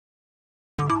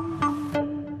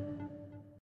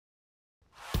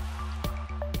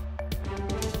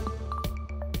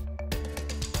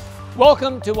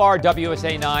Welcome to our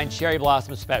WUSA9 Cherry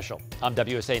Blossom Special. I'm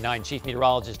WUSA9 Chief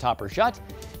Meteorologist Topper Schutt.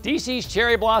 DC's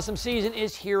cherry blossom season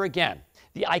is here again.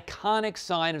 The iconic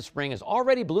sign of spring is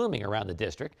already blooming around the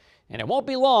district, and it won't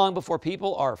be long before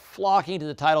people are flocking to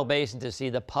the Tidal Basin to see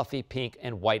the puffy pink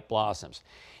and white blossoms.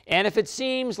 And if it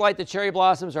seems like the cherry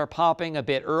blossoms are popping a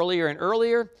bit earlier and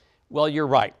earlier, well, you're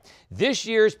right. This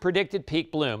year's predicted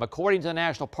peak bloom, according to the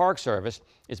National Park Service,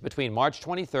 is between March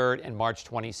 23rd and March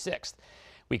 26th.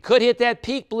 We could hit that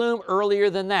peak bloom earlier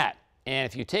than that. And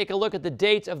if you take a look at the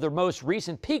dates of the most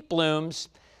recent peak blooms,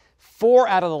 4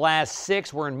 out of the last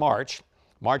 6 were in March.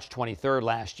 March 23rd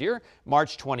last year,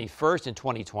 March 21st in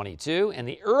 2022, and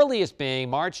the earliest being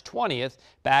March 20th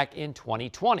back in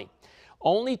 2020.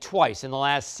 Only twice in the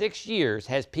last 6 years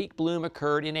has peak bloom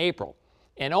occurred in April.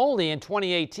 And only in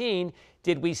 2018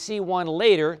 did we see one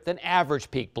later than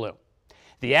average peak bloom.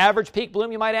 The average peak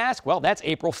bloom, you might ask, well, that's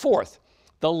April 4th.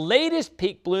 The latest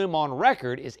peak bloom on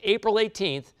record is April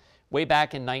 18th, way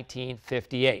back in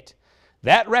 1958.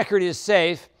 That record is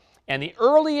safe, and the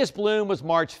earliest bloom was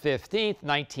March 15th,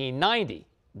 1990.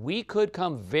 We could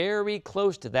come very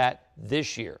close to that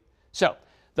this year. So,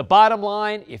 the bottom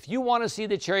line, if you want to see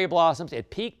the cherry blossoms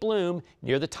at peak bloom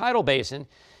near the Tidal Basin,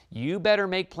 you better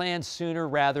make plans sooner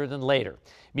rather than later.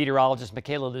 Meteorologist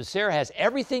Michaela Lucero has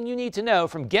everything you need to know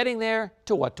from getting there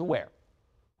to what to wear.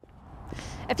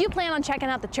 If you plan on checking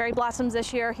out the cherry blossoms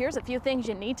this year, here's a few things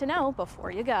you need to know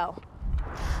before you go.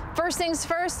 First things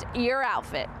first, your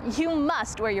outfit. You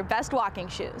must wear your best walking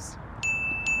shoes.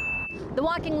 The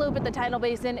walking loop at the Tidal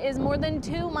Basin is more than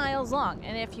 2 miles long,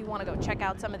 and if you want to go check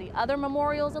out some of the other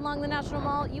memorials along the National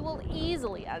Mall, you will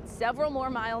easily add several more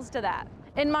miles to that.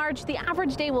 In March, the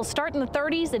average day will start in the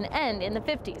 30s and end in the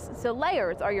 50s, so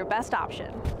layers are your best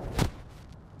option.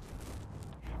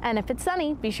 And if it's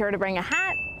sunny, be sure to bring a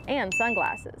hat and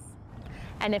sunglasses.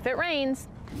 And if it rains,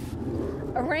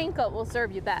 a raincoat will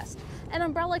serve you best. An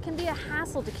umbrella can be a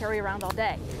hassle to carry around all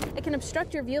day. It can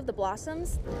obstruct your view of the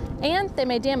blossoms, and they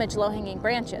may damage low-hanging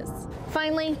branches.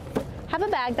 Finally, have a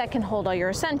bag that can hold all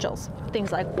your essentials,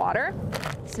 things like water,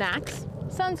 snacks,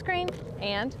 sunscreen,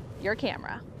 and your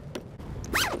camera.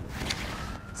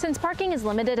 Since parking is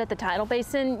limited at the Tidal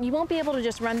Basin, you won't be able to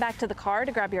just run back to the car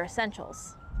to grab your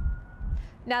essentials.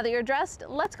 Now that you're dressed,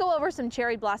 let's go over some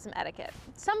cherry blossom etiquette.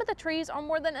 Some of the trees are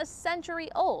more than a century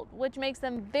old, which makes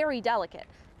them very delicate.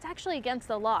 It's actually against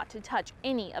the law to touch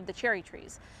any of the cherry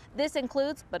trees. This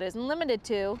includes, but isn't limited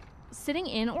to, sitting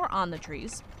in or on the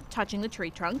trees, touching the tree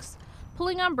trunks,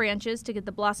 pulling on branches to get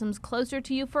the blossoms closer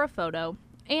to you for a photo,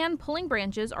 and pulling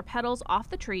branches or petals off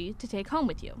the tree to take home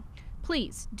with you.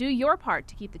 Please do your part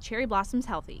to keep the cherry blossoms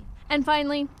healthy. And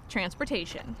finally,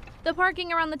 transportation. The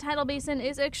parking around the Tidal Basin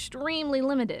is extremely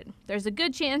limited. There's a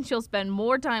good chance you'll spend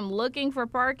more time looking for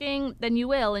parking than you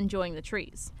will enjoying the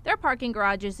trees. There are parking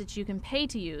garages that you can pay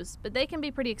to use, but they can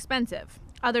be pretty expensive.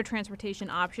 Other transportation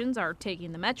options are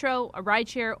taking the metro, a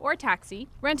rideshare, or a taxi,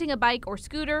 renting a bike or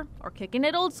scooter, or kicking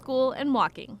it old school and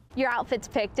walking. Your outfit's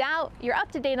picked out, you're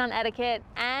up to date on etiquette,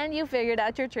 and you figured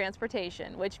out your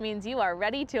transportation, which means you are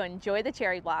ready to enjoy the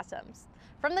cherry blossoms.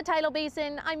 From the Tidal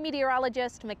Basin, I'm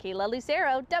meteorologist Michaela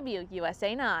Lucero,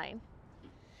 WUSA9.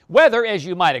 Weather, as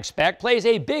you might expect, plays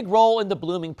a big role in the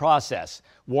blooming process.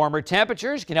 Warmer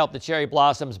temperatures can help the cherry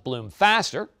blossoms bloom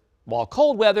faster, while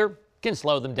cold weather can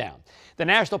slow them down. The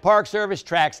National Park Service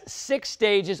tracks 6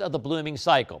 stages of the blooming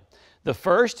cycle. The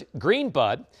first, green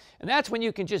bud, and that's when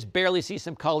you can just barely see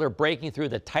some color breaking through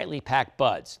the tightly packed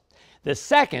buds. The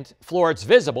second, florets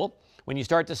visible, when you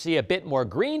start to see a bit more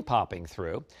green popping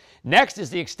through. Next is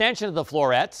the extension of the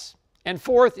florets. And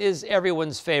fourth is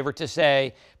everyone's favorite to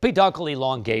say, peduncle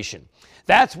elongation.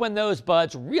 That's when those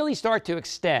buds really start to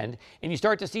extend and you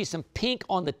start to see some pink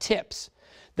on the tips.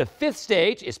 The 5th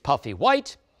stage is puffy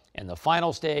white, and the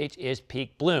final stage is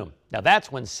peak bloom. Now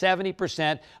that's when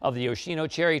 70% of the Yoshino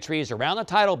cherry trees around the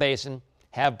Tidal Basin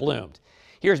have bloomed.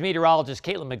 Here's meteorologist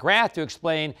Caitlin McGrath to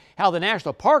explain how the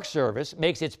National Park Service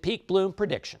makes its peak bloom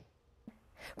prediction.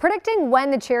 Predicting when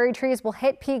the cherry trees will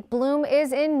hit peak bloom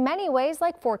is in many ways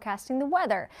like forecasting the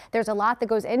weather. There's a lot that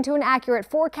goes into an accurate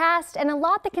forecast and a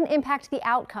lot that can impact the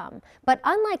outcome. But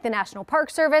unlike the National Park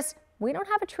Service, we don't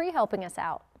have a tree helping us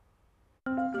out.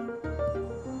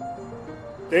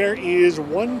 There is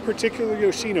one particular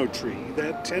Yoshino tree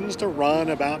that tends to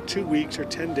run about 2 weeks or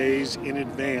 10 days in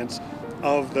advance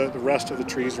of the rest of the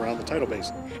trees around the Tidal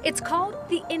Basin. It's called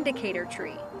the indicator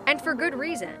tree, and for good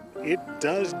reason. It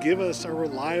does give us a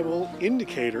reliable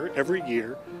indicator every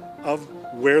year of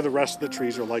where the rest of the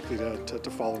trees are likely to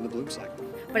fall in the bloom cycle.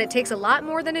 But it takes a lot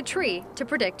more than a tree to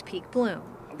predict peak bloom.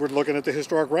 We're looking at the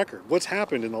historic record. What's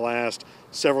happened in the last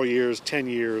several years, 10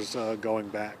 years going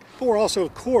back. But we're also,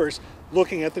 of course,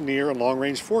 looking at the near and long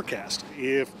range forecast.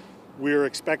 If we're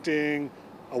expecting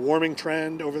a warming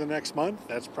trend over the next month,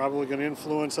 that's probably going to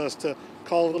influence us to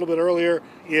call a little bit earlier.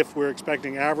 If we're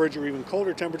expecting average or even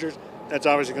colder temperatures, that's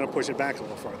obviously going to push it back a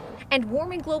little farther. And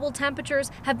warming global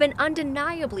temperatures have been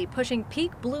undeniably pushing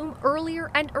peak bloom earlier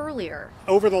and earlier.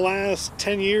 Over the last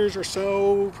 10 years or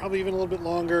so, probably even a little bit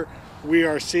longer, we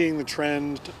are seeing the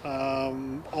trend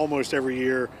almost every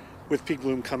year with peak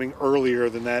bloom coming earlier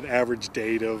than that average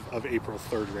date of April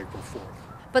 3rd or April 4th.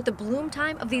 But the bloom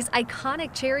time of these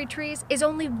iconic cherry trees is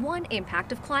only one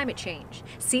impact of climate change.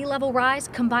 Sea level rise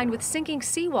combined with sinking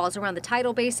seawalls around the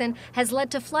tidal basin has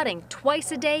led to flooding twice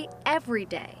a day, every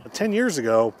day. 10 years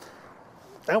ago,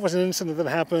 that was an incident that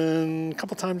happened a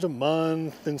couple times a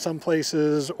month in some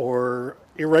places or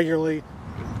irregularly.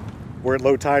 We're at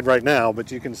low tide right now,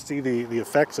 but you can see the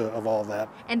effects of all that.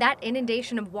 And that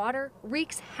inundation of water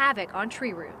wreaks havoc on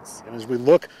tree roots. And as we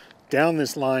look down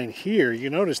this line here, you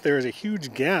notice there is a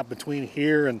huge gap between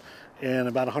here and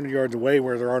about 100 yards away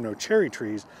where there are no cherry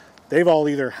trees. They've all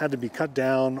either had to be cut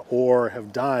down or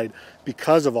have died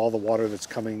because of all the water that's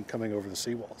coming over the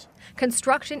seawalls.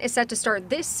 Construction is set to start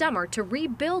this summer to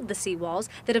rebuild the seawalls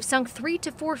that have sunk 3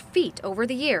 to 4 feet over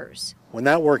the years. When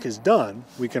that work is done,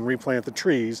 we can replant the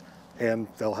trees and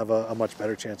they'll have a much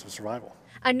better chance of survival.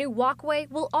 A new walkway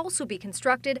will also be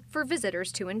constructed for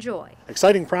visitors to enjoy.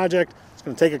 Exciting project. It's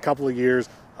going to take a couple of years,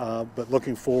 but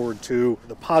looking forward to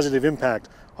the positive impact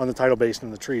on the tidal basin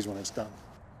and the trees when it's done.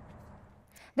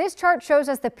 This chart shows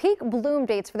us the peak bloom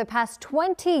dates for the past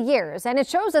 20 years, and it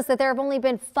shows us that there have only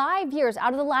been 5 years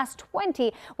out of the last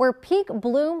 20 where peak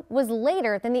bloom was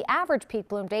later than the average peak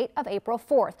bloom date of April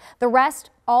 4th. The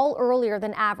rest all earlier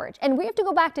than average. And we have to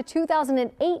go back to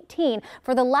 2018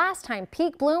 for the last time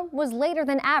peak bloom was later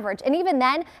than average, and even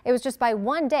then it was just by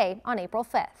 1 day on April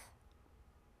 5th.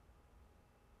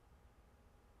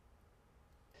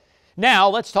 Now,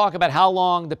 let's talk about how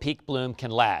long the peak bloom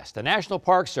can last. The National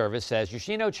Park Service says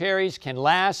Yoshino cherries can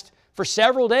last for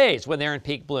several days when they're in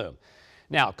peak bloom.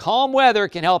 Now, calm weather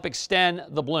can help extend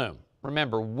the bloom.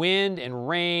 Remember, wind and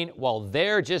rain, well,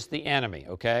 they're just the enemy,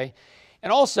 okay?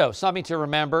 And also, something to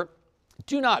remember,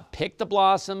 do not pick the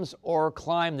blossoms or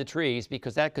climb the trees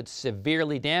because that could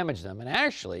severely damage them. And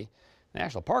actually, the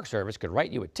National Park Service could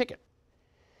write you a ticket.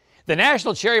 The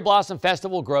National Cherry Blossom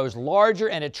Festival grows larger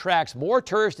and attracts more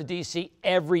tourists to D.C.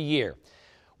 every year.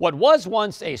 What was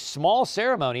once a small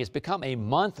ceremony has become a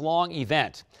month-long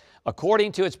event.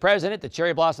 According to its president, the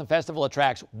Cherry Blossom Festival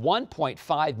attracts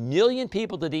 1.5 million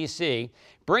people to D.C.,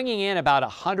 bringing in about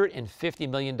 $150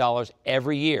 million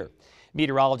every year.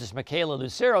 Meteorologist Michaela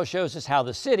Lucero shows us how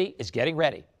the city is getting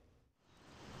ready.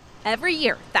 Every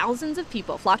year, thousands of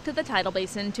people flock to the Tidal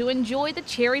Basin to enjoy the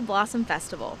Cherry Blossom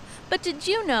Festival. But did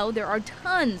you know there are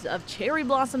tons of cherry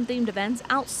blossom themed events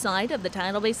outside of the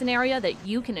Tidal Basin area that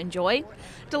you can enjoy?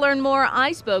 To learn more,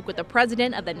 I spoke with the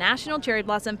president of the National Cherry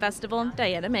Blossom Festival,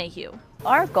 Diana Mayhew.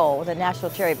 Our goal with the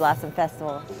National Cherry Blossom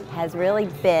Festival has really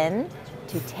been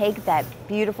to take that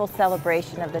beautiful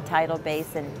celebration of the Tidal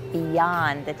Basin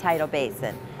beyond the Tidal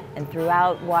Basin and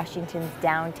throughout Washington's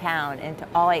downtown, into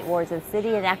all 8 wards of the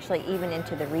city, and actually even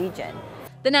into the region.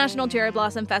 The National Cherry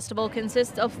Blossom Festival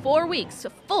consists of 4 weeks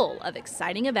full of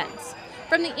exciting events.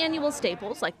 From the annual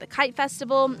staples like the Kite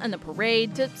Festival and the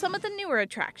parade to some of the newer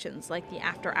attractions like the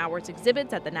after-hours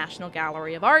exhibits at the National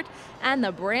Gallery of Art and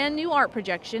the brand new art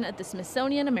projection at the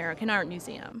Smithsonian American Art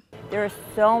Museum. There are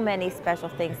so many special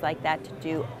things like that to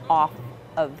do off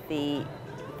of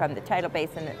from the Tidal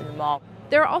Basin and the mall.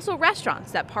 There are also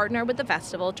restaurants that partner with the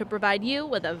festival to provide you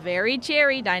with a very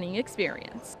cherry dining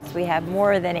experience. We have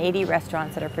more than 80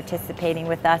 restaurants that are participating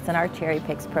with us in our Cherry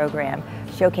Picks program,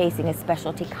 showcasing a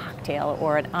specialty cocktail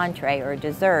or an entree or a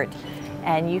dessert.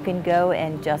 And you can go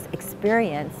and just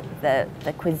experience the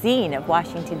cuisine of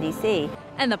Washington, D.C.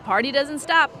 And the party doesn't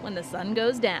stop when the sun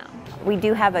goes down. We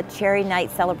do have a Cherry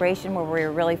Night celebration where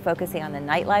we're really focusing on the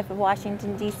nightlife of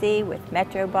Washington, D.C. with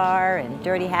Metro Bar and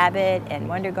Dirty Habit and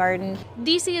Wonder Garden.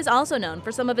 D.C. is also known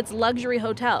for some of its luxury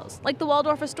hotels, like the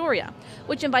Waldorf Astoria,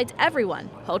 which invites everyone,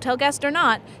 hotel guest or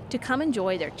not, to come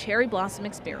enjoy their cherry blossom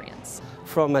experience.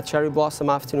 From a cherry blossom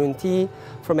afternoon tea,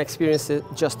 from experience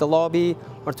at just the lobby,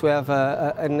 or to have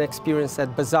an experience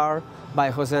at Bazaar by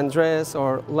Jose Andres,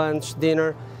 or lunch,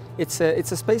 dinner. It's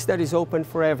a space that is open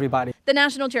for everybody. The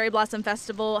National Cherry Blossom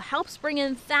Festival helps bring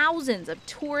in thousands of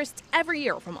tourists every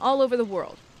year from all over the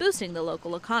world, boosting the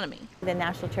local economy. The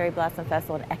National Cherry Blossom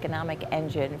Festival is an economic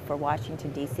engine for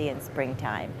Washington, D.C. in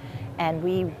springtime. And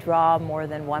we draw more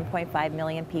than 1.5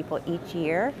 million people each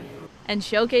year. and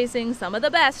showcasing some of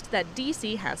the best that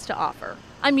DC has to offer.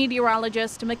 I'm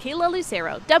meteorologist Michaela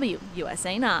Lucero,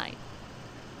 WUSA9.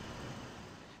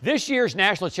 This year's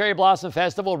National Cherry Blossom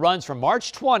Festival runs from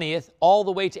March 20th all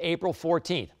the way to April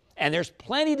 14th. And there's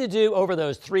plenty to do over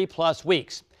those 3+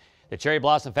 weeks. The Cherry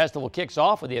Blossom Festival kicks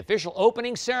off with the official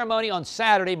opening ceremony on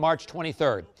Saturday, March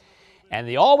 23rd. And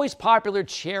the always popular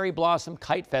Cherry Blossom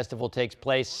Kite Festival takes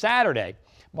place Saturday,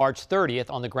 March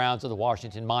 30th on the grounds of the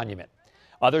Washington Monument.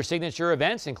 Other signature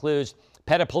events include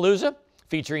Petapalooza,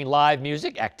 featuring live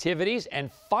music, activities, and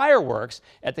fireworks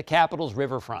at the Capitol's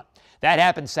riverfront. That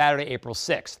happens Saturday, April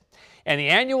 6th. And the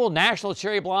annual National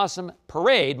Cherry Blossom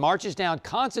Parade marches down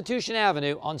Constitution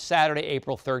Avenue on Saturday,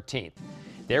 April 13th.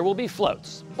 There will be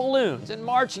floats, balloons, and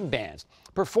marching bands,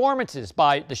 performances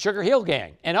by the Sugar Hill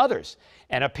Gang and others,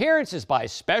 and appearances by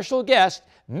special guests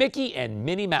Mickey and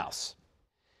Minnie Mouse.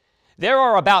 There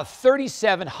are about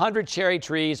 3,700 cherry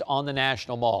trees on the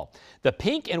National Mall. The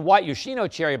pink and white Yoshino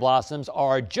cherry blossoms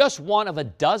are just one of a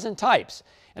dozen types,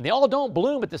 and they all don't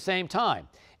bloom at the same time.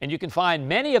 And you can find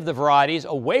many of the varieties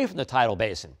away from the tidal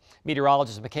basin.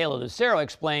 Meteorologist Michaela Lucero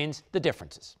explains the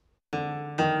differences.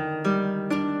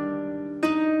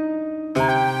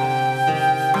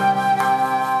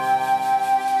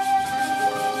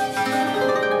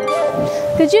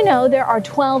 Did you know there are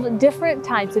 12 different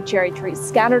types of cherry trees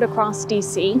scattered across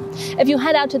DC? If you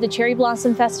head out to the Cherry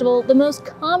Blossom Festival, the most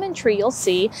common tree you'll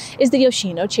see is the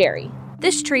Yoshino cherry.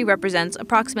 This tree represents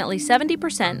approximately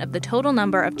 70% of the total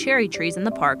number of cherry trees in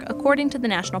the park, according to the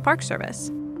National Park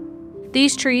Service.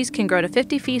 These trees can grow to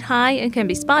 50 feet high and can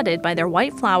be spotted by their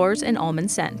white flowers and almond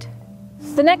scent.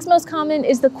 The next most common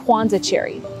is the Kwanzaa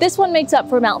cherry. This one makes up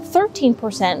for about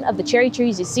 13% of the cherry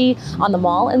trees you see on the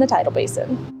mall in the tidal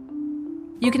basin.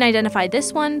 You can identify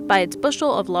this one by its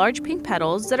bushel of large pink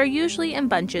petals that are usually in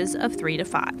bunches of 3 to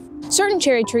 5. Certain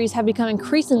cherry trees have become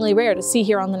increasingly rare to see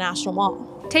here on the National Mall.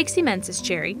 Take Simensis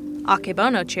cherry,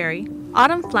 Akebono cherry,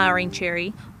 autumn flowering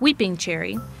cherry, weeping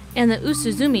cherry, and the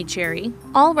Usuzumi cherry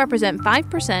all represent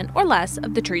 5% or less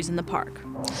of the trees in the park.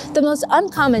 The most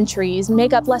uncommon trees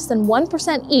make up less than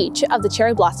 1% each of the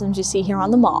cherry blossoms you see here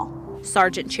on the mall.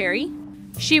 Sargent cherry,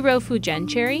 Shiro Fugen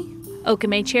cherry,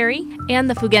 Okame cherry, and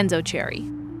the Fugenzo cherry.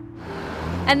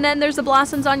 And then there's the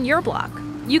blossoms on your block.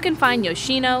 You can find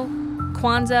Yoshino,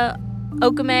 Kwanzaa,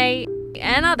 Okame,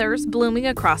 and others blooming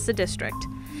across the district.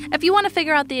 If you want to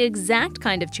figure out the exact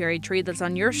kind of cherry tree that's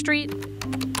on your street,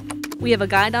 we have a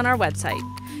guide on our website.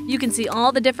 You can see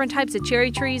all the different types of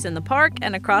cherry trees in the park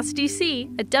and across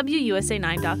DC at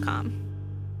WUSA9.com.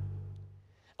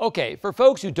 Okay, for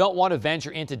folks who don't want to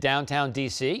venture into downtown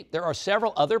DC, there are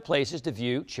several other places to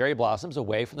view cherry blossoms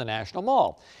away from the National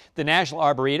Mall. The National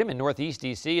Arboretum in Northeast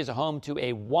DC is a home to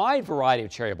a wide variety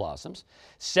of cherry blossoms.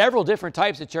 Several different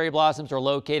types of cherry blossoms are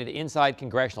located inside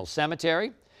Congressional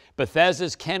Cemetery.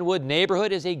 Bethesda's Kenwood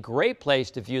neighborhood is a great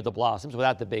place to view the blossoms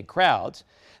without the big crowds.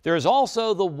 There is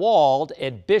also the Walled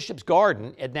at Bishop's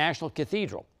Garden at National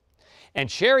Cathedral. And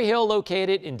Cherry Hill,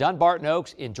 located in Dunbarton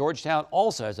Oaks in Georgetown,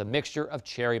 also has a mixture of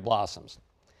cherry blossoms.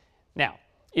 Now,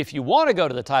 if you want to go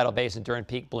to the tidal basin during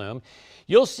peak bloom,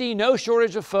 you'll see no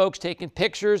shortage of folks taking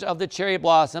pictures of the cherry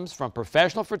blossoms, from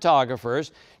professional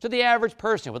photographers to the average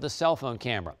person with a cell phone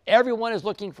camera. Everyone is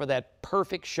looking for that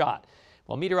perfect shot.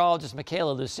 Well, meteorologist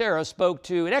Michaela Lucero spoke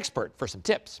to an expert for some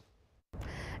tips.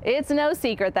 It's no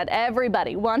secret that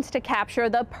everybody wants to capture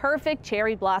the perfect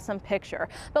cherry blossom picture.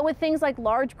 But with things like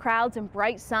large crowds and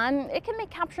bright sun, it can make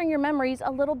capturing your memories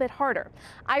a little bit harder.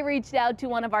 I reached out to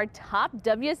one of our top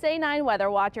WUSA9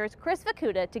 weather watchers, Chris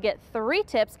Vacuda, to get 3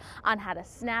 tips on how to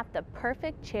snap the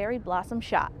perfect cherry blossom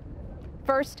shot.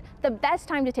 First, the best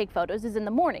time to take photos is in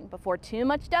the morning, before too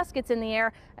much dust gets in the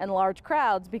air and large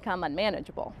crowds become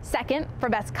unmanageable. Second, for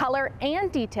best color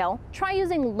and detail, try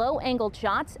using low-angled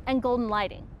shots and golden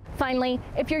lighting. Finally,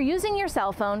 if you're using your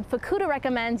cell phone, Vacuda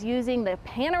recommends using the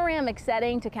panoramic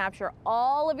setting to capture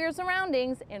all of your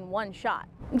surroundings in one shot.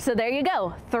 So there you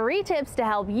go, 3 tips to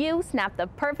help you snap the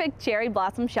perfect cherry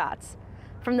blossom shots.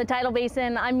 From the Tidal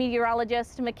Basin, I'm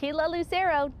meteorologist Michaela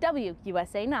Lucero,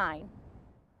 WUSA9.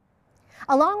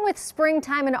 Along with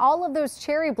springtime and all of those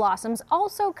cherry blossoms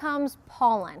also comes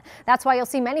pollen. That's why you'll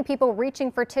see many people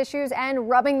reaching for tissues and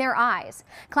rubbing their eyes.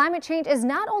 Climate change is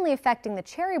not only affecting the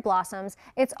cherry blossoms,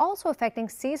 it's also affecting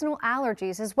seasonal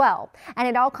allergies as well. And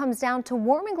it all comes down to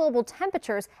warming global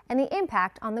temperatures and the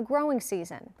impact on the growing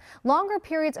season. Longer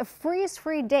periods of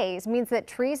freeze-free days means that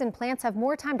trees and plants have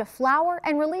more time to flower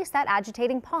and release that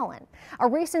agitating pollen. A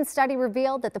recent study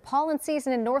revealed that the pollen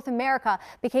season in North America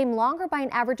became longer by an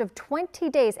average of 20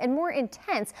 20 days and more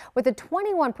intense, with a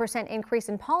 21% increase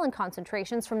in pollen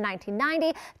concentrations from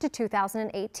 1990 to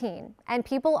 2018. And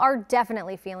people are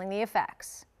definitely feeling the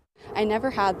effects. I never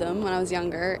had them when I was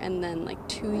younger, and then like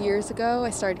 2 years ago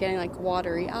I started getting like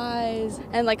watery eyes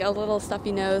and like a little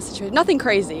stuffy nose situation. Nothing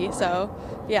crazy, so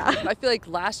yeah. I feel like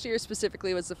last year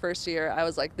specifically was the first year I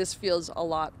was like, this feels a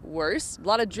lot worse. A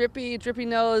lot of drippy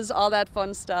nose, all that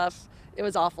fun stuff. It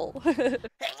was awful.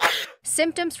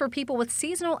 Symptoms for people with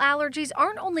seasonal allergies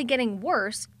aren't only getting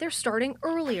worse, they're starting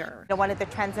earlier. One of the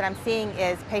trends that I'm seeing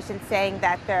is patients saying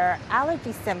that their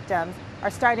allergy symptoms are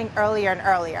starting earlier and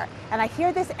earlier. And I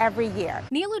hear this every year.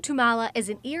 Nilu Tumala is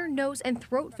an ear, nose, and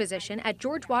throat physician at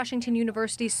George Washington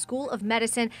University's School of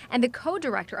Medicine and the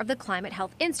co-director of the Climate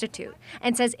Health Institute,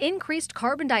 and says increased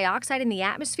carbon dioxide in the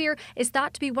atmosphere is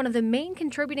thought to be one of the main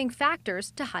contributing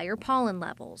factors to higher pollen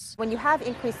levels. When you have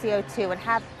increased CO2 and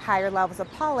have higher levels of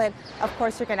pollen, of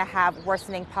course you're going to have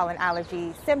worsening pollen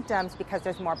allergy symptoms because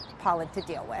there's more pollen to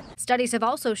deal with. Studies have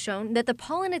also shown that the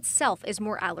pollen itself is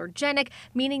more allergenic,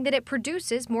 meaning that it produces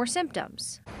more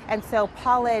symptoms. And so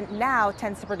pollen now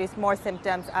tends to produce more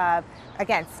symptoms of,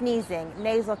 again, sneezing,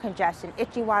 nasal congestion,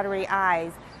 itchy, watery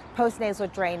eyes,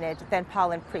 postnasal drainage than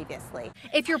pollen previously.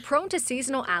 If you're prone to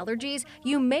seasonal allergies,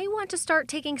 you may want to start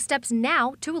taking steps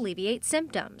now to alleviate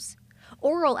symptoms.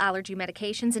 Oral allergy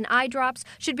medications and eye drops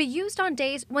should be used on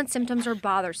days when symptoms are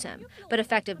bothersome, but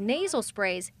effective nasal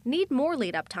sprays need more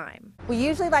lead-up time. We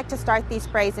usually like to start these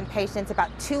sprays in patients about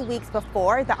 2 weeks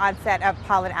before the onset of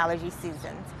pollen allergy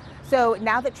seasons. So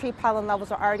now that tree pollen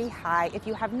levels are already high, if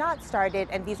you have not started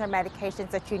and these are medications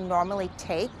that you normally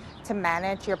take to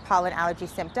manage your pollen allergy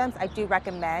symptoms, I do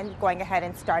recommend going ahead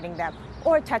and starting them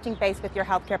or touching base with your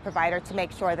healthcare provider to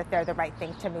make sure that they're the right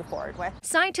thing to move forward with.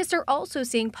 Scientists are also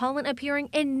seeing pollen appearing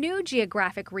in new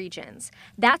geographic regions.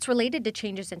 That's related to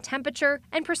changes in temperature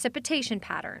and precipitation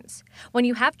patterns. When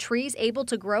you have trees able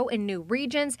to grow in new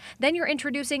regions, then you're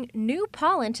introducing new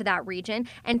pollen to that region,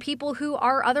 and people who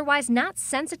are otherwise not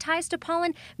sensitized to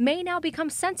pollen may now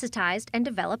become sensitized and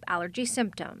develop allergy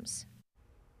symptoms.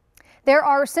 There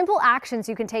are simple actions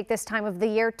you can take this time of the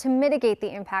year to mitigate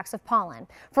the impacts of pollen.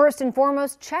 First and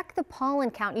foremost, check the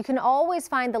pollen count. You can always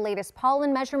find the latest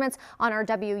pollen measurements on our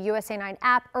WUSA9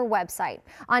 app or website.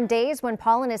 On days when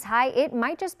pollen is high, it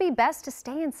might just be best to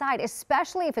stay inside,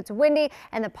 especially if it's windy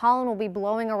and the pollen will be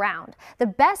blowing around. The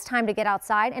best time to get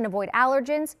outside and avoid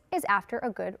allergens is after a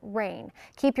good rain.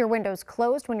 Keep your windows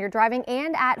closed when you're driving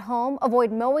and at home.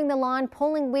 Avoid mowing the lawn,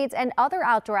 pulling weeds, and other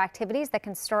outdoor activities that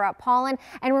can stir up pollen,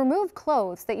 and remove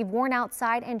clothes that you've worn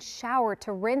outside and shower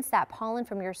to rinse that pollen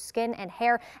from your skin and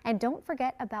hair. And don't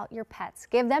forget about your pets.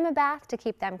 Give them a bath to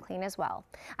keep them clean as well.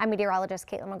 I'm meteorologist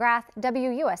Caitlin McGrath,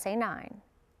 WUSA9.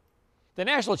 The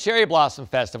National Cherry Blossom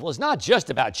Festival is not just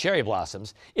about cherry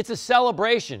blossoms. It's a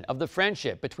celebration of the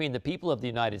friendship between the people of the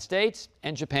United States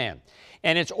and Japan.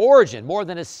 And its origin, more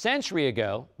than a century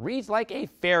ago, reads like a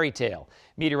fairy tale.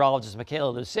 Meteorologist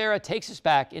Michaela Lucera takes us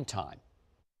back in time.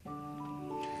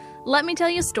 Let me tell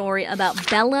you a story about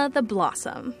Bella the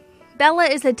Blossom. Bella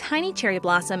is a tiny cherry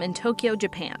blossom in Tokyo,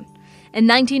 Japan. In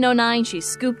 1909, she's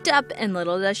scooped up, and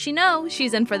little does she know,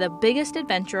 she's in for the biggest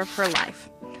adventure of her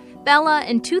life. Bella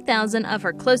and 2,000 of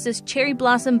her closest cherry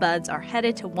blossom buds are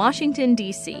headed to Washington,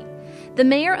 D.C. The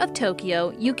mayor of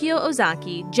Tokyo, Yukio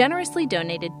Ozaki, generously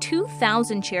donated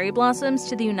 2,000 cherry blossoms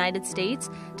to the United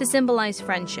States to symbolize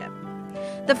friendship.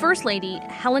 The First Lady,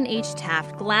 Helen H.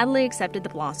 Taft, gladly accepted the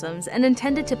blossoms and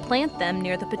intended to plant them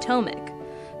near the Potomac.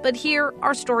 But here,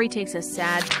 our story takes a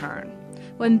sad turn.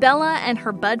 When Bella and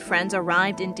her bud friends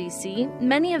arrived in D.C.,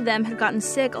 many of them had gotten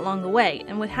sick along the way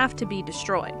and would have to be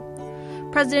destroyed.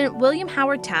 President William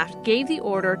Howard Taft gave the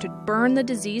order to burn the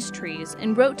diseased trees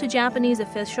and wrote to Japanese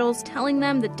officials telling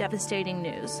them the devastating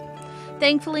news.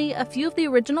 Thankfully, a few of the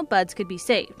original buds could be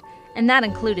saved, and that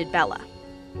included Bella.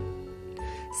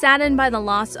 Saddened by the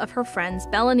loss of her friends,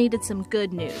 Bella needed some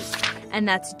good news, and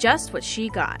that's just what she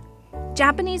got.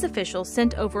 Japanese officials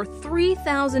sent over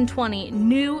 3,020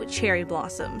 new cherry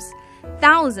blossoms,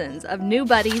 thousands of new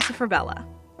buddies for Bella.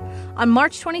 On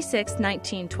March 26,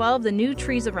 1912, the new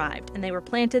trees arrived, and they were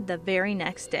planted the very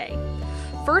next day.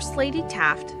 First Lady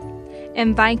Taft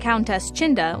and Viscountess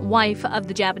Chinda, wife of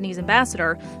the Japanese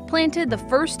ambassador, planted the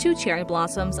first 2 cherry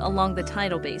blossoms along the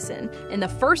Tidal Basin in the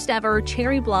first ever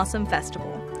Cherry Blossom Festival.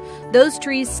 Those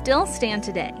trees still stand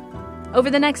today. Over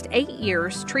the next 8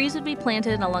 years, trees would be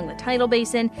planted along the Tidal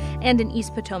Basin and in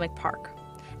East Potomac Park.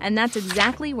 And that's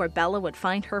exactly where Bella would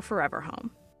find her forever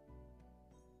home.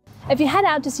 If you head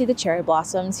out to see the cherry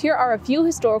blossoms, here are a few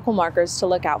historical markers to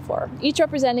look out for, each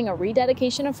representing a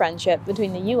rededication of friendship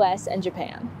between the U.S. and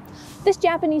Japan. This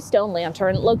Japanese stone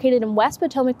lantern, located in West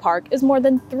Potomac Park, is more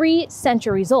than 3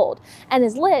 centuries old and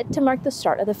is lit to mark the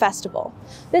start of the festival.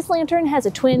 This lantern has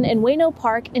a twin in Ueno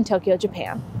Park in Tokyo,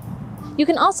 Japan. You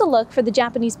can also look for the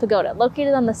Japanese pagoda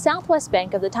located on the southwest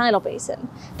bank of the Tidal Basin.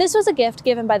 This was a gift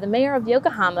given by the mayor of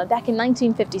Yokohama back in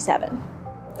 1957.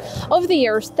 Over the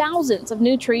years, thousands of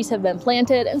new trees have been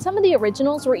planted, and some of the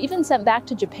originals were even sent back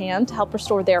to Japan to help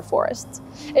restore their forests.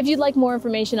 If you'd like more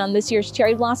information on this year's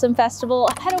Cherry Blossom Festival,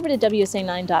 head over to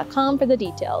WUSA9.com for the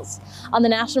details. On the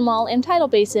National Mall and Tidal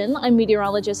Basin, I'm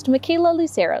meteorologist Michaela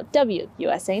Lucero,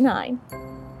 WUSA9.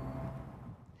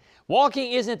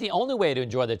 Walking isn't the only way to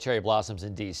enjoy the cherry blossoms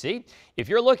in D.C. If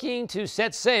you're looking to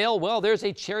set sail, well, there's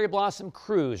a cherry blossom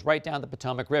cruise right down the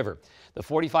Potomac River. The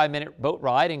 45-minute boat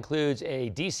ride includes a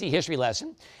D.C. history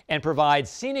lesson and provides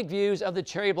scenic views of the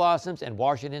cherry blossoms and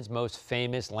Washington's most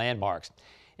famous landmarks.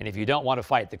 And if you don't want to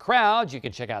fight the crowds, you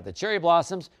can check out the cherry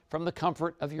blossoms from the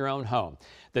comfort of your own home.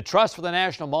 The Trust for the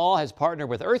National Mall has partnered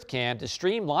with EarthCam to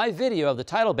stream live video of the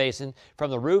Tidal Basin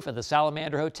from the roof of the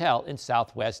Salamander Hotel in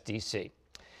Southwest D.C.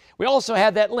 We also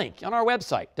have that link on our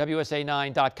website,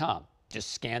 WUSA9.com.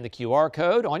 Just scan the QR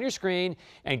code on your screen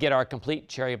and get our complete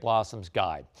Cherry Blossoms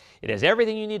guide. It has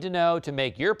everything you need to know to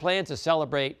make your plans to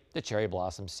celebrate the cherry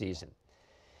blossom season.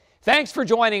 Thanks for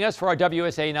joining us for our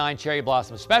WUSA9 Cherry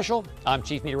Blossom Special. I'm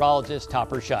Chief Meteorologist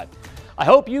Topper Shutt. I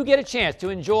hope you get a chance to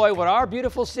enjoy what our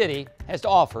beautiful city has to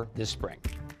offer this spring.